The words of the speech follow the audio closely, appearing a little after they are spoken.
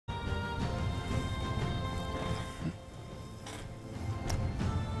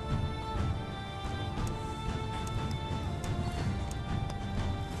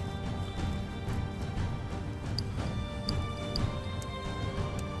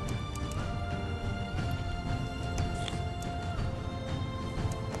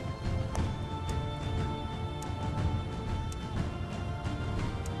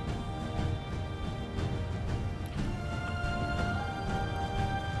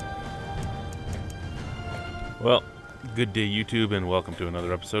Well, good day YouTube, and welcome to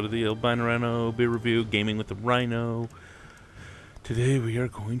another episode of the Albino Rhino Beer Review, Gaming with the Rhino. Today we are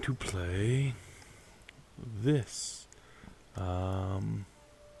going to play this. I've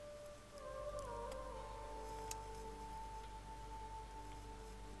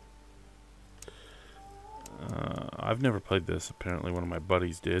never played this. Apparently one of my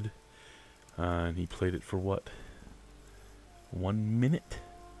buddies did. And he played it for what? 1 minute?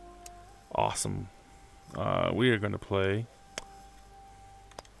 Awesome. We are going to play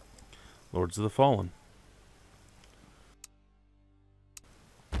Lords of the Fallen.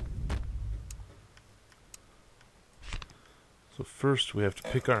 So first we have to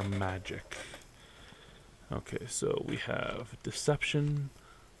pick our magic. Okay, so we have Deception,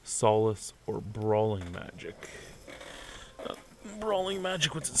 Solace, or Brawling Magic. Brawling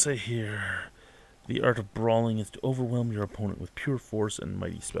Magic, what's it say here? The art of brawling is to overwhelm your opponent with pure force and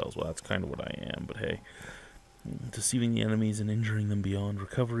mighty spells. Well, that's kind of what I am, but hey. Deceiving the enemies and injuring them beyond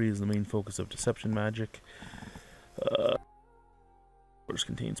recovery is the main focus of Deception Magic. Course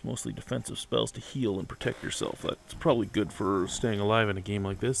contains mostly defensive spells to heal and protect yourself. That's probably good for staying alive in a game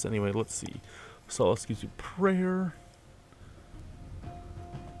like this. Anyway, let's see. Solace gives you prayer.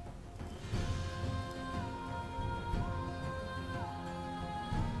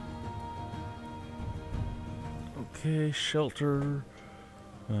 Okay, shelter,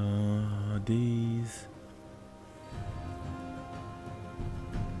 daze,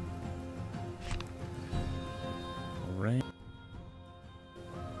 rain,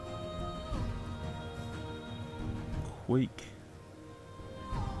 quake,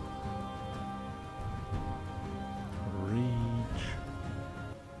 rage,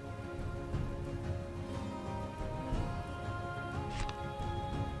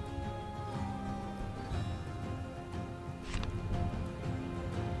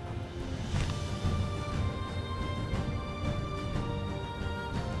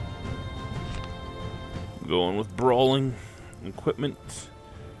 going with brawling equipment.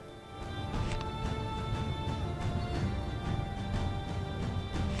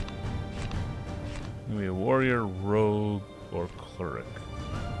 Maybe a warrior, rogue, or cleric.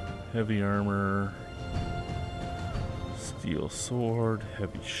 Heavy armor, steel sword,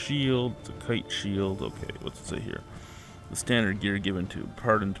 heavy shield, it's a kite shield. Okay, what's it say here? The standard gear given to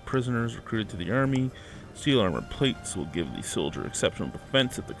pardoned prisoners recruited to the army. Steel armor plates will give the soldier exceptional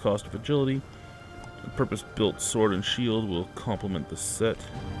defense at the cost of agility. A purpose-built sword and shield will complement the set.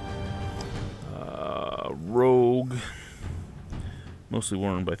 Rogue, mostly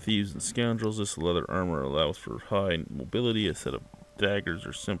worn by thieves and scoundrels. This leather armor allows for high mobility. A set of daggers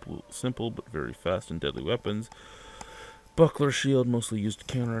are simple but very fast and deadly weapons. Buckler shield, mostly used to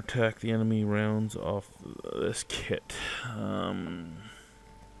counterattack the enemy rounds off this kit.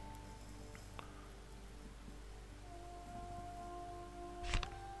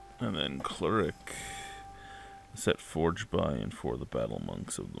 And then cleric. Set forged by and for the battle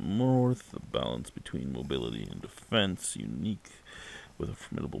monks of the north. The balance between mobility and defense, unique with a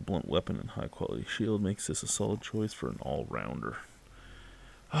formidable blunt weapon and high quality shield, makes this a solid choice for an all-rounder.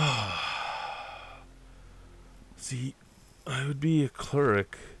 See, I would be a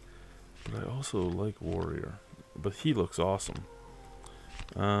cleric, but I also like warrior. But he looks awesome.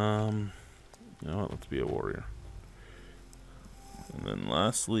 You know what, let's be a warrior. And then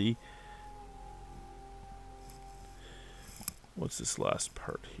lastly, what's this last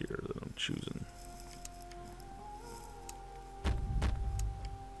part here that I'm choosing?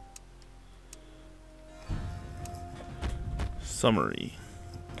 Summary.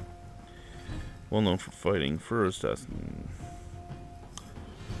 Well known for fighting first.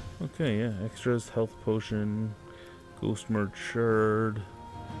 Okay, yeah. Extras, health potion, ghost merge shard.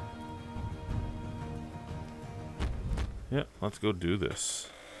 Yeah, let's go do this.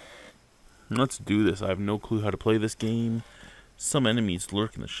 Let's do this. I have no clue how to play this game. Some enemies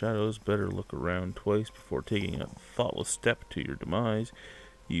lurk in the shadows. Better look around twice before taking a thoughtless step to your demise.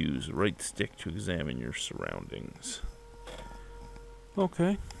 Use right stick to examine your surroundings.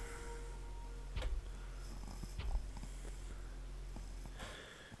 Okay.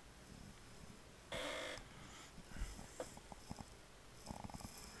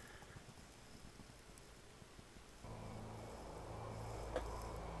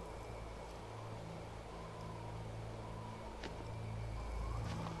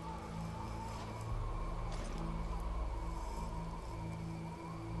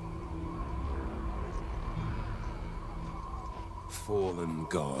 Fallen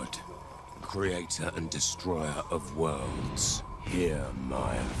God, creator and destroyer of worlds, hear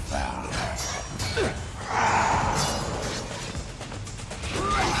my vow.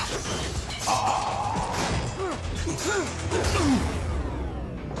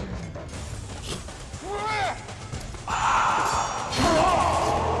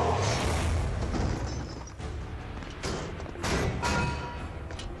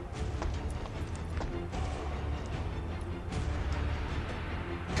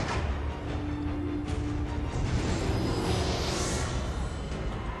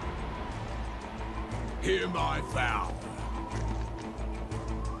 Hear my vow.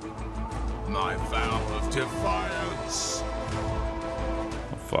 My vow of defiance.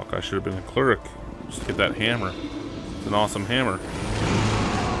 Oh, fuck, I should have been a cleric. Just get that hammer. It's an awesome hammer.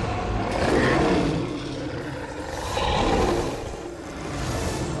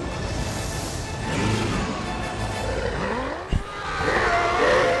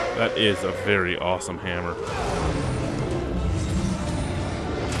 That is a very awesome hammer.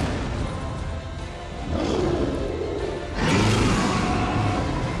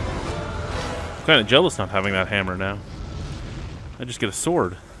 I'm kind of jealous not having that hammer now. I just get a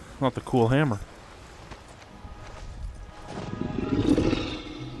sword, not the cool hammer.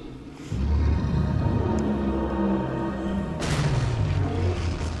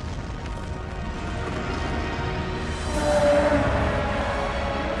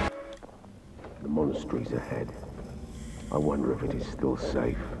 The monastery's ahead. I wonder if it is still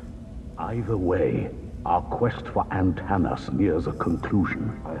safe. Either way, our quest for Antanas nears a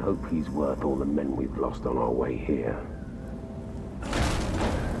conclusion. I hope he's worth all the men we've lost on our way here.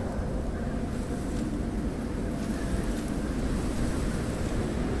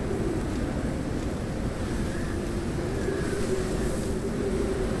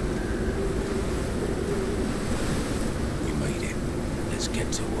 We made it. Let's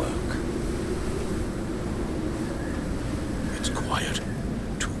get to work. It's quiet.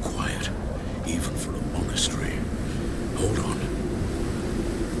 Too quiet. Even for a monastery. Hold on.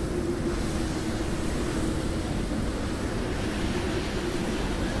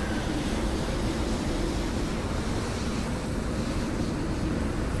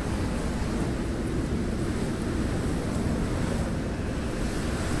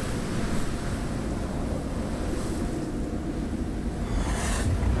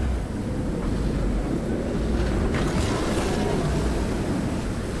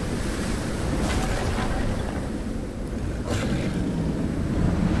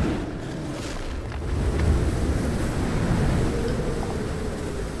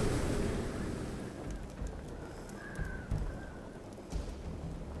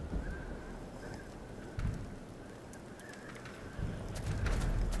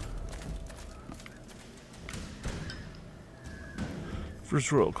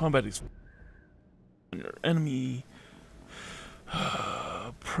 First roll, combat is on your enemy.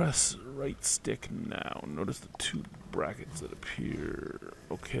 Press right stick now. Notice the two brackets that appear.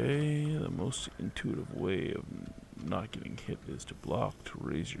 Okay, the most intuitive way of not getting hit is to block, to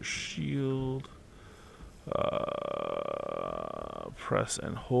raise your shield. Press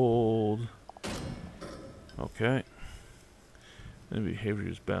and hold. Okay. Enemy behavior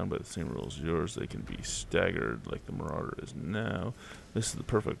is bound by the same rules as yours. They can be staggered like the Marauder is now. This is the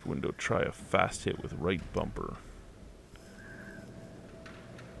perfect window. Try a fast hit with right bumper.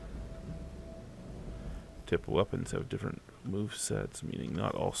 Tip weapons have different move sets, meaning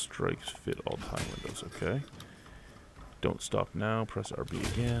not all strikes fit all time windows. Okay. Don't stop now. Press RB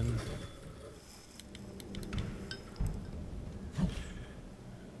again.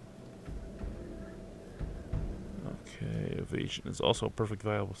 Okay, evasion is also a perfect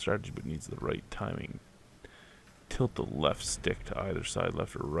viable strategy, but needs the right timing. Tilt the left stick to either side,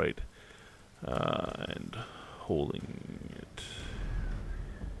 left or right, and holding it.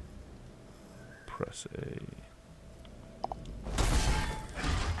 Press A.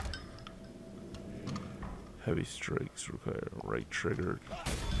 Heavy strikes require right trigger.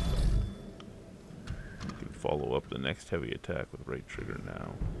 You can follow up the next heavy attack with right trigger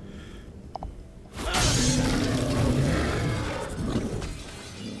now.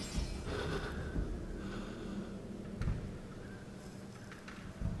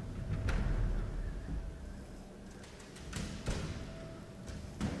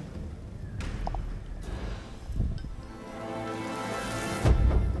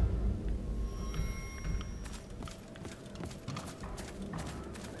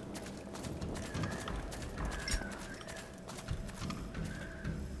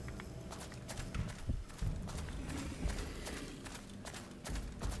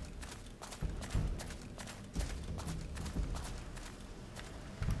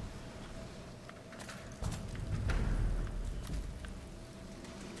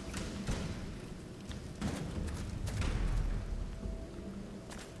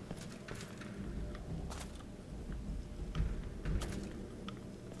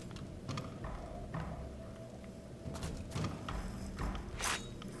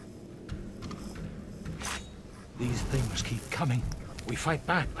 Things keep coming. We fight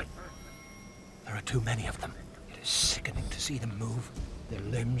back, but there are too many of them. It is sickening to see them move. Their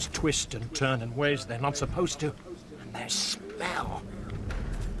limbs twist and turn in ways they're not supposed to. And their smell.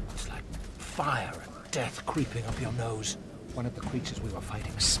 It's like fire and death creeping up your nose. One of the creatures we were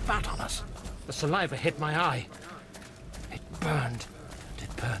fighting spat on us. The saliva hit my eye. It burned, and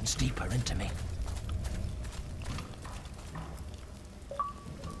it burns deeper into me.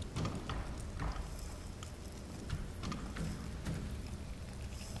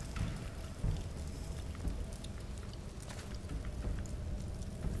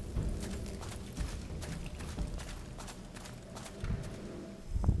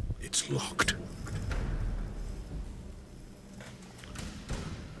 It's locked.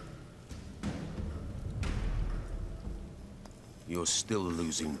 You're still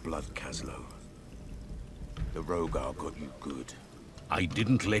losing blood, Kaslo. The Rogar got you good. I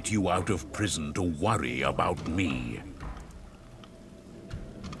didn't let you out of prison to worry about me.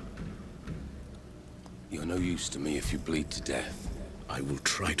 You're no use to me if you bleed to death. I will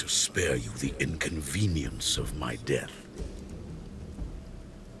try to spare you the inconvenience of my death.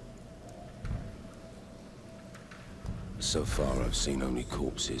 So far, I've seen only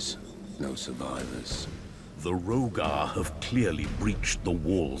corpses, no survivors. The Rogar have clearly breached the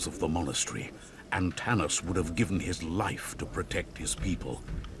walls of the monastery. Antanas would have given his life to protect his people.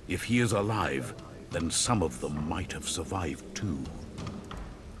 If he is alive, then some of them might have survived too.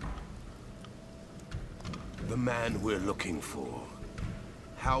 The man we're looking for.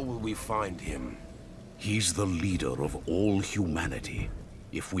 How will we find him? He's the leader of all humanity.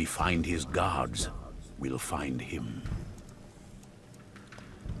 If we find his guards, we'll find him.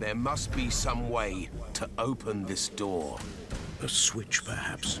 There must be some way to open this door. A switch,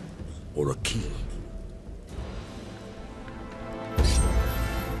 perhaps? Or a key?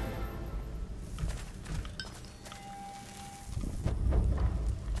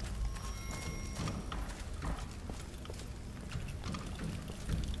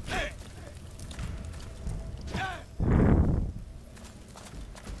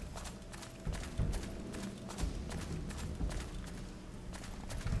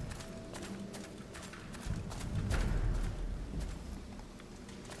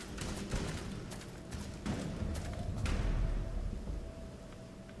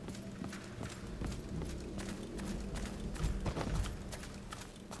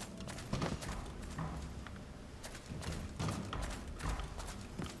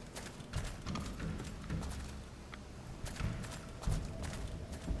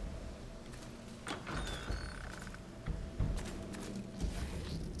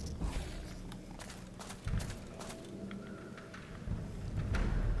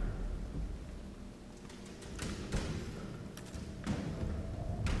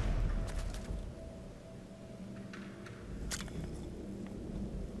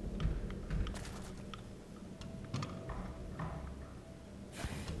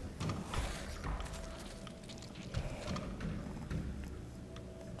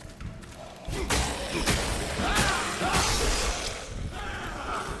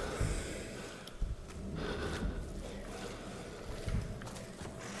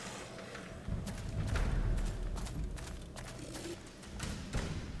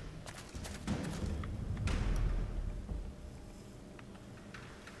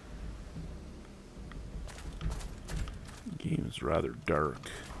 Game is rather dark.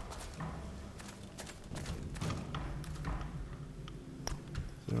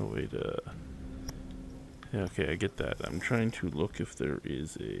 No way to... Yeah, okay, I get that. I'm trying to look if there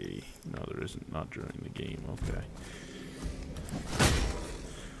is a... No, there isn't. Not during the game. Okay.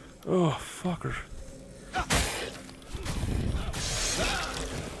 Oh, fucker.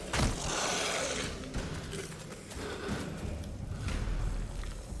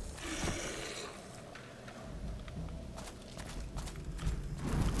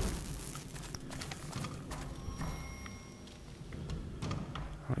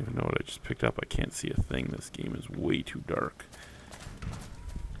 I don't even know what I just picked up. I can't see a thing. This game is way too dark.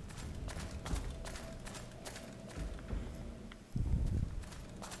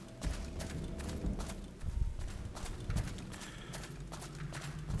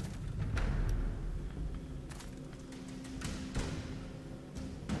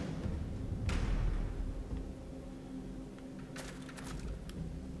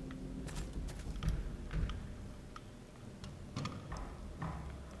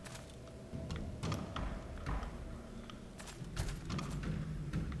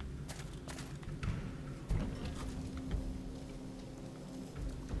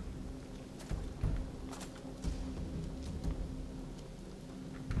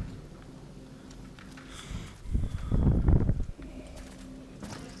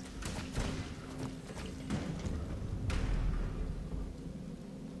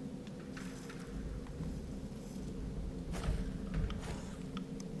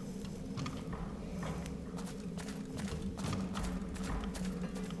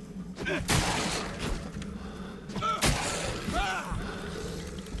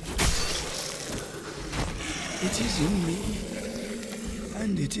 It is in me,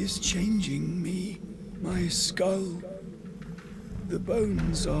 and it is changing me, my skull. The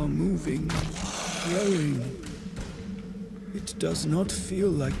bones are moving, growing. It does not feel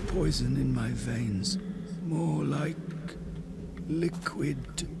like poison in my veins, more like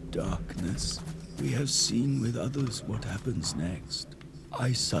liquid darkness. We have seen with others what happens next.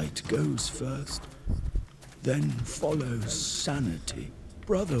 Eyesight goes first, then follows sanity.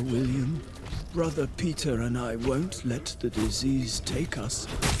 Brother William, Brother Peter and I won't let the disease take us.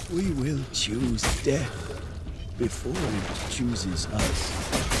 We will choose death before it chooses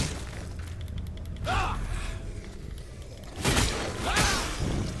us.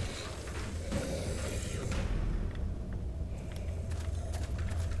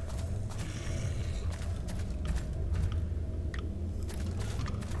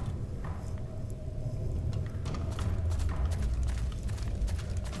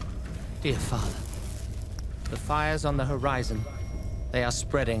 Dear Father, the fires on the horizon, they are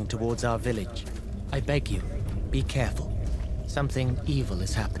spreading towards our village. I beg you, be careful. Something evil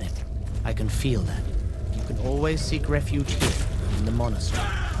is happening. I can feel that. You can always seek refuge here, in the monastery.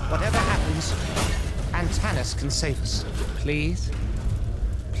 Whatever happens, Antanas can save us. Please,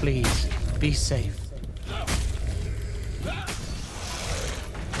 please, be safe.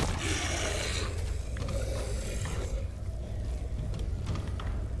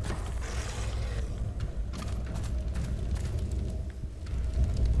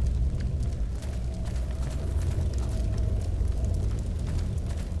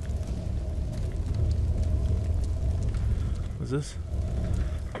 This?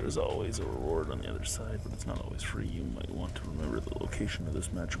 There's always a reward on the other side, but it's not always free. You might want to remember the location of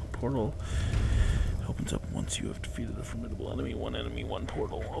this magical portal. It opens up once you have defeated a formidable enemy, one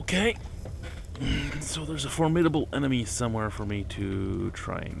portal. Okay. So there's a formidable enemy somewhere for me to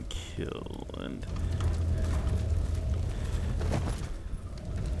try and kill, and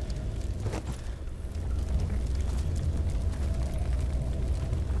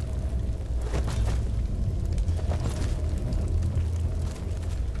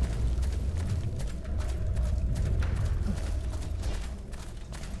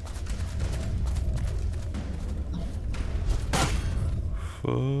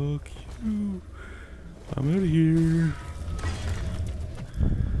fuck you. I'm out of here.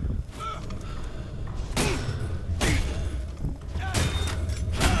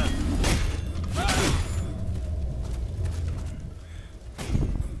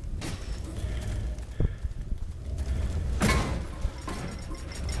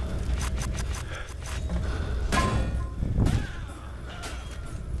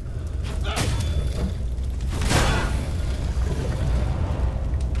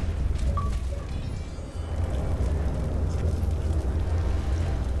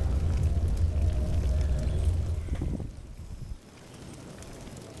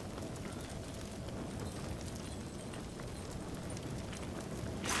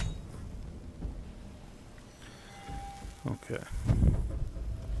 Okay.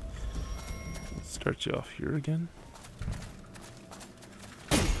 Let's start you off here again.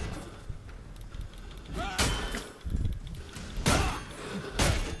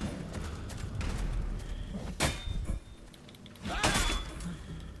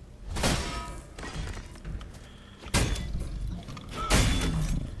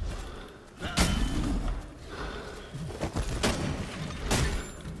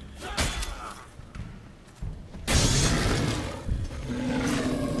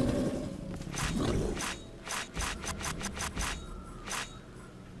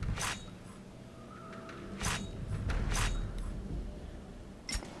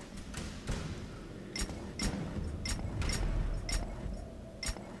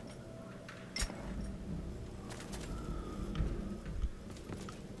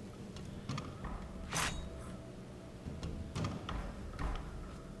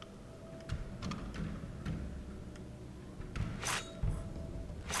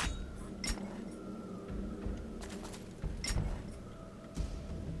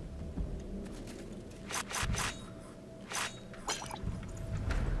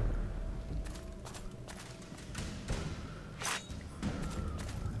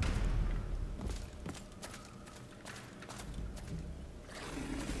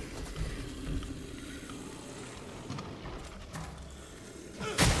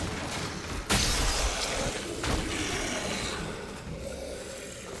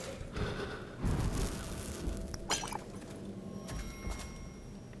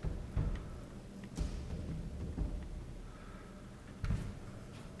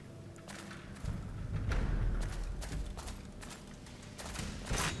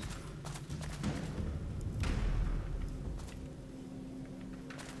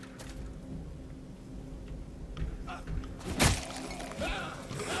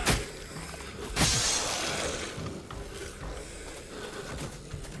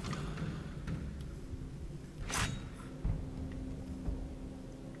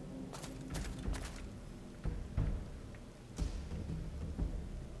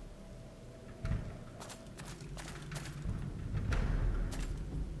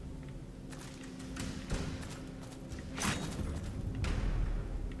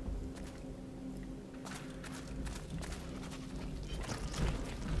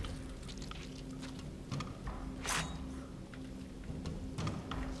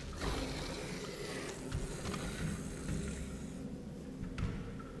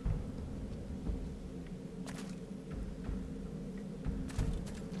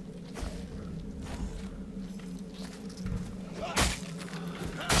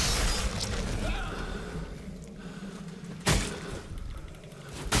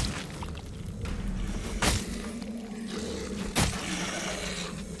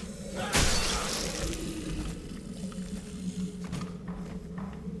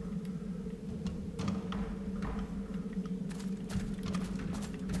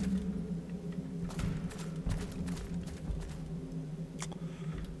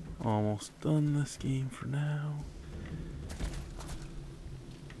 Almost done this game for now.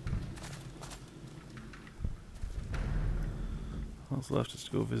 All that's left is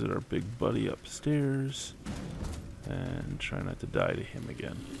to go visit our big buddy upstairs and try not to die to him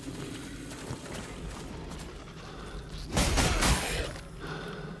again.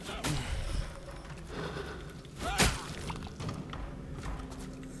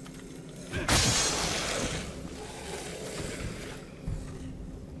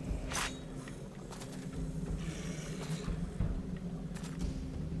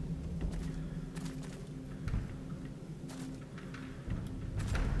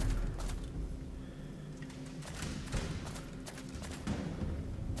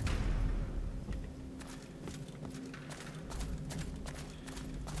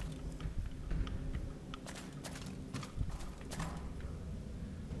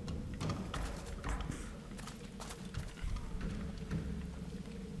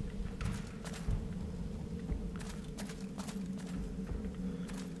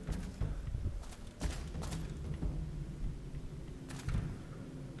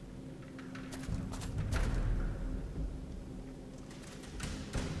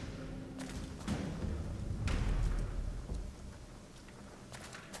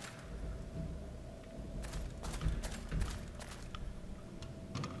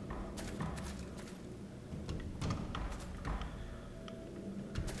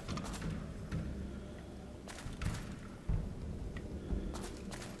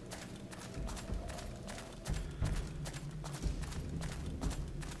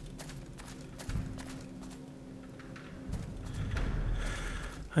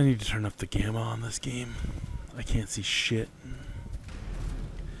 I need to turn up the gamma on this game. I can't see shit.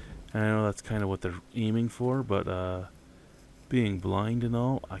 And I know that's kind of what they're aiming for, but being blind and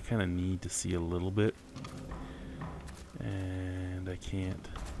all, I kind of need to see a little bit. And I can't.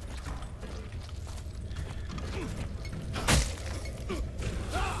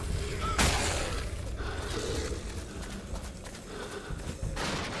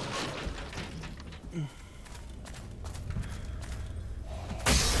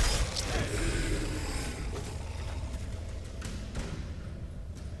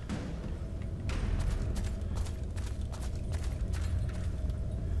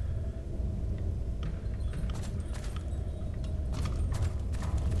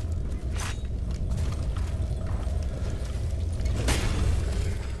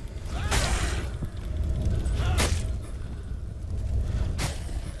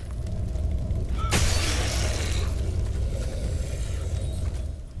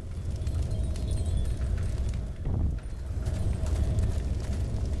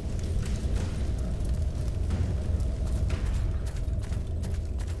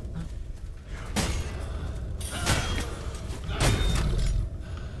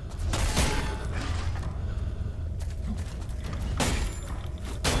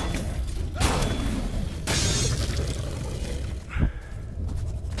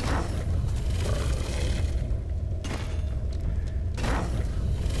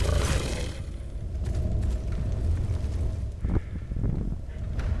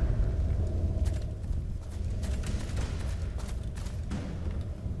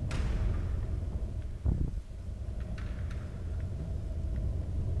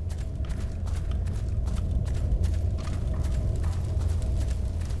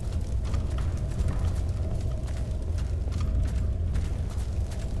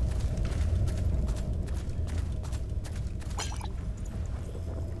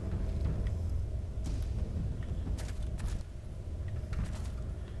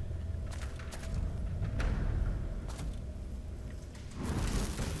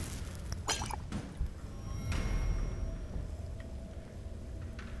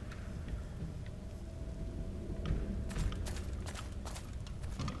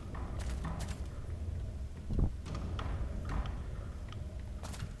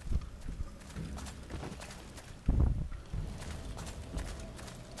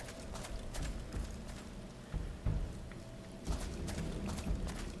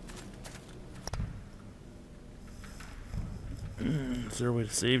 Is there a way to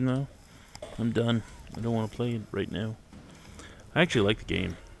save now? I'm done. I don't want to play it right now. I actually like the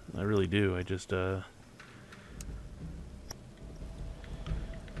game. I really do. I just, I'm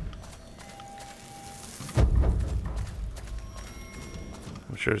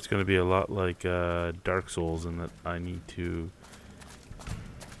sure it's going to be a lot like Dark Souls in that I need to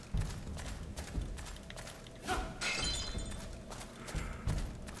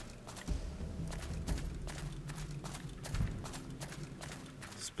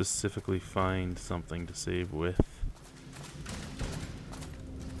specifically find something to save with.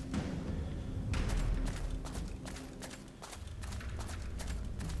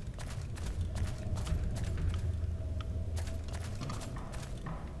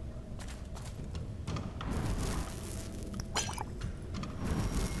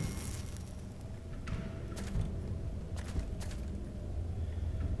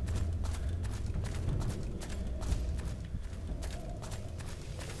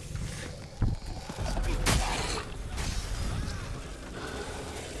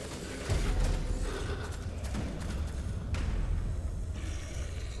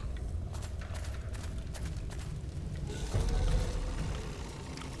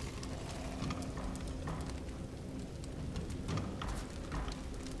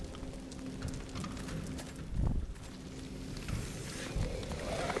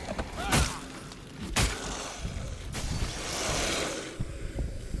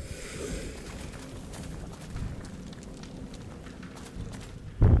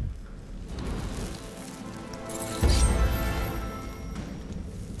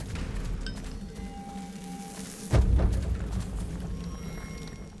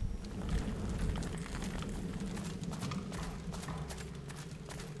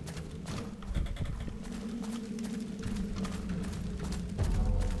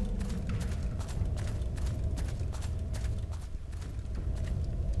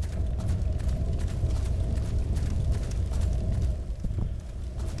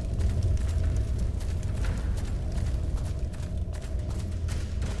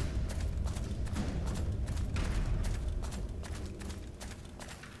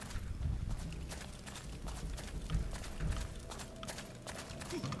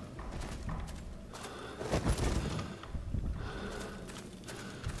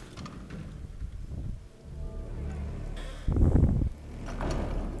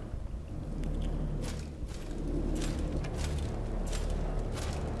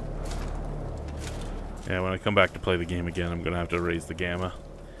 Yeah, when I come back to play the game again, I'm gonna have to raise the gamma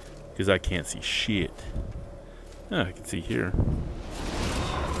because I can't see shit. Yeah, I can see here.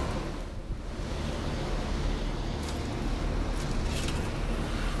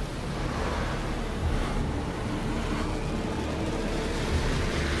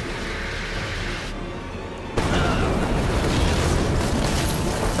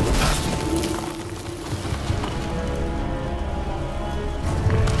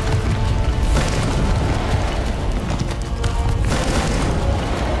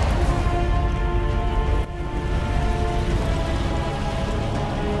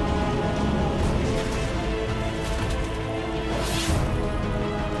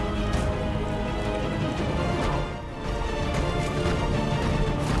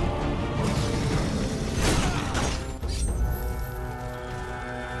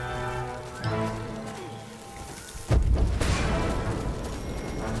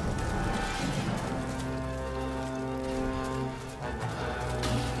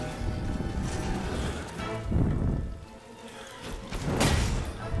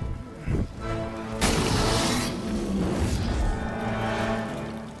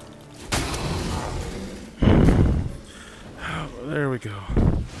 There we go.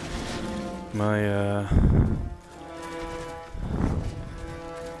 My,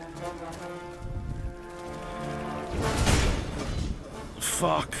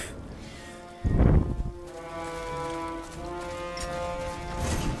 fuck.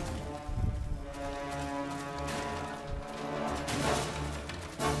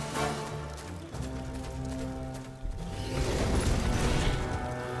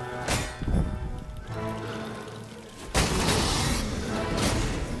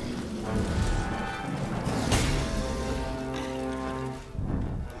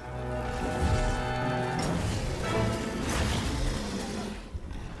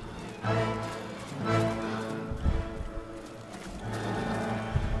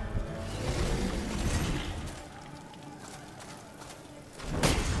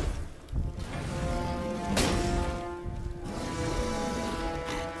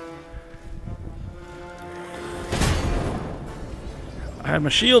 I had my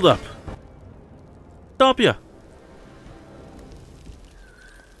shield up. Stop ya.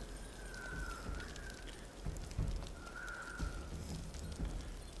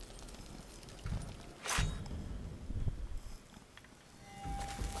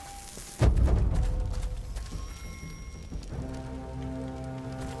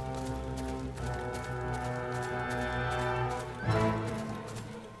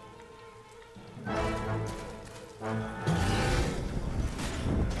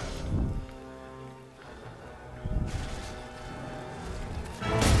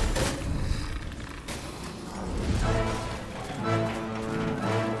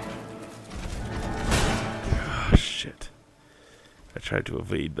 Tried to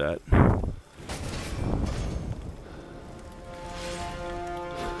evade that.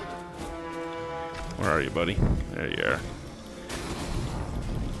 Where are you, buddy? There you are.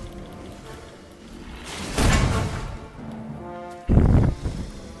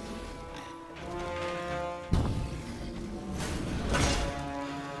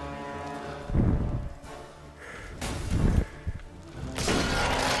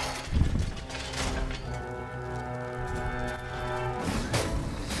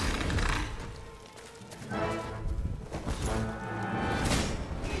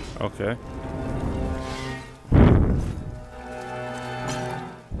 Okay.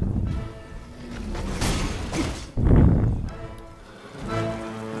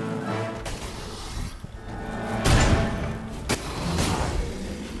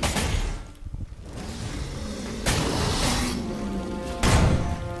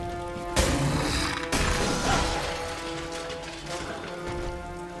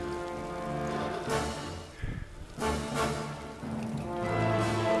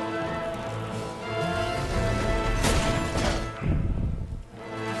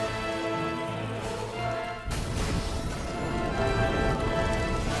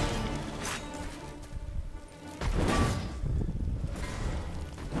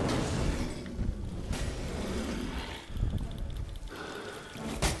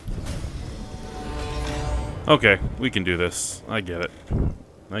 Okay, we can do this. I get it.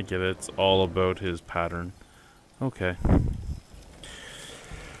 I get it. It's all about his pattern. Okay.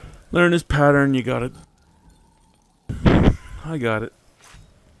 Learn his pattern, you got it. I got it.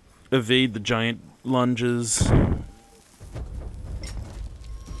 evade the giant lunges.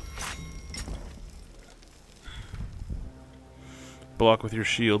 Block with your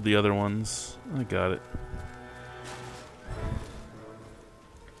shield the other ones. I got it.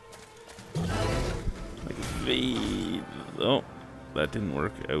 Like evade. Oh, that didn't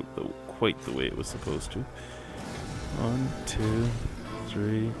work out quite the way it was supposed to. 1, 2,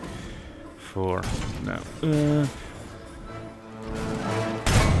 3, 4. Now,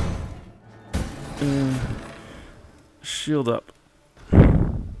 shield up.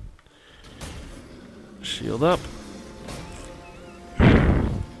 Shield up.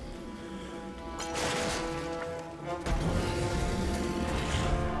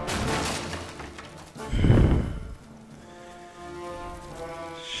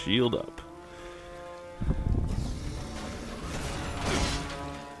 Shield up.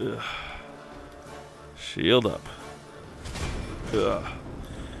 Ugh. Shield up. Ugh.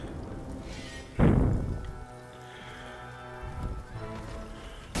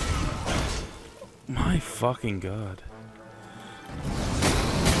 My fucking God.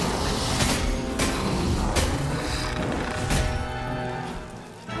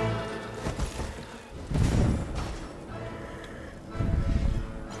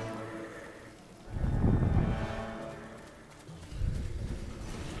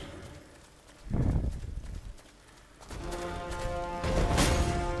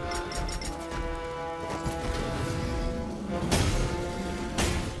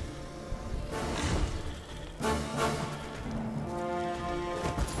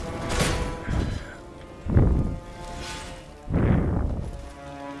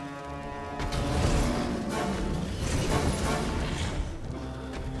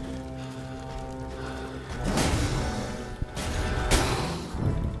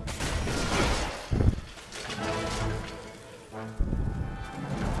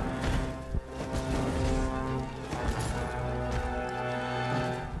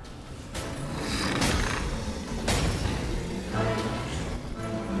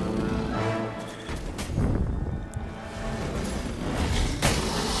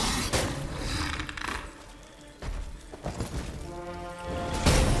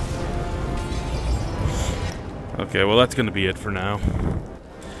 Okay, well that's gonna be it for now.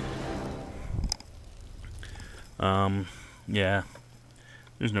 Yeah.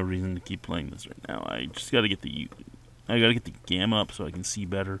 There's no reason to keep playing this right now. I just gotta get the gamma up so I can see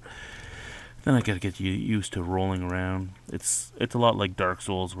better. Then I gotta get used to rolling around. It's a lot like Dark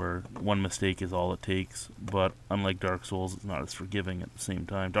Souls, where one mistake is all it takes. But unlike Dark Souls, it's not as forgiving at the same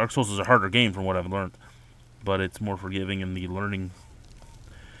time. Dark Souls is a harder game from what I've learned, but it's more forgiving in the learning.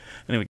 Anyway.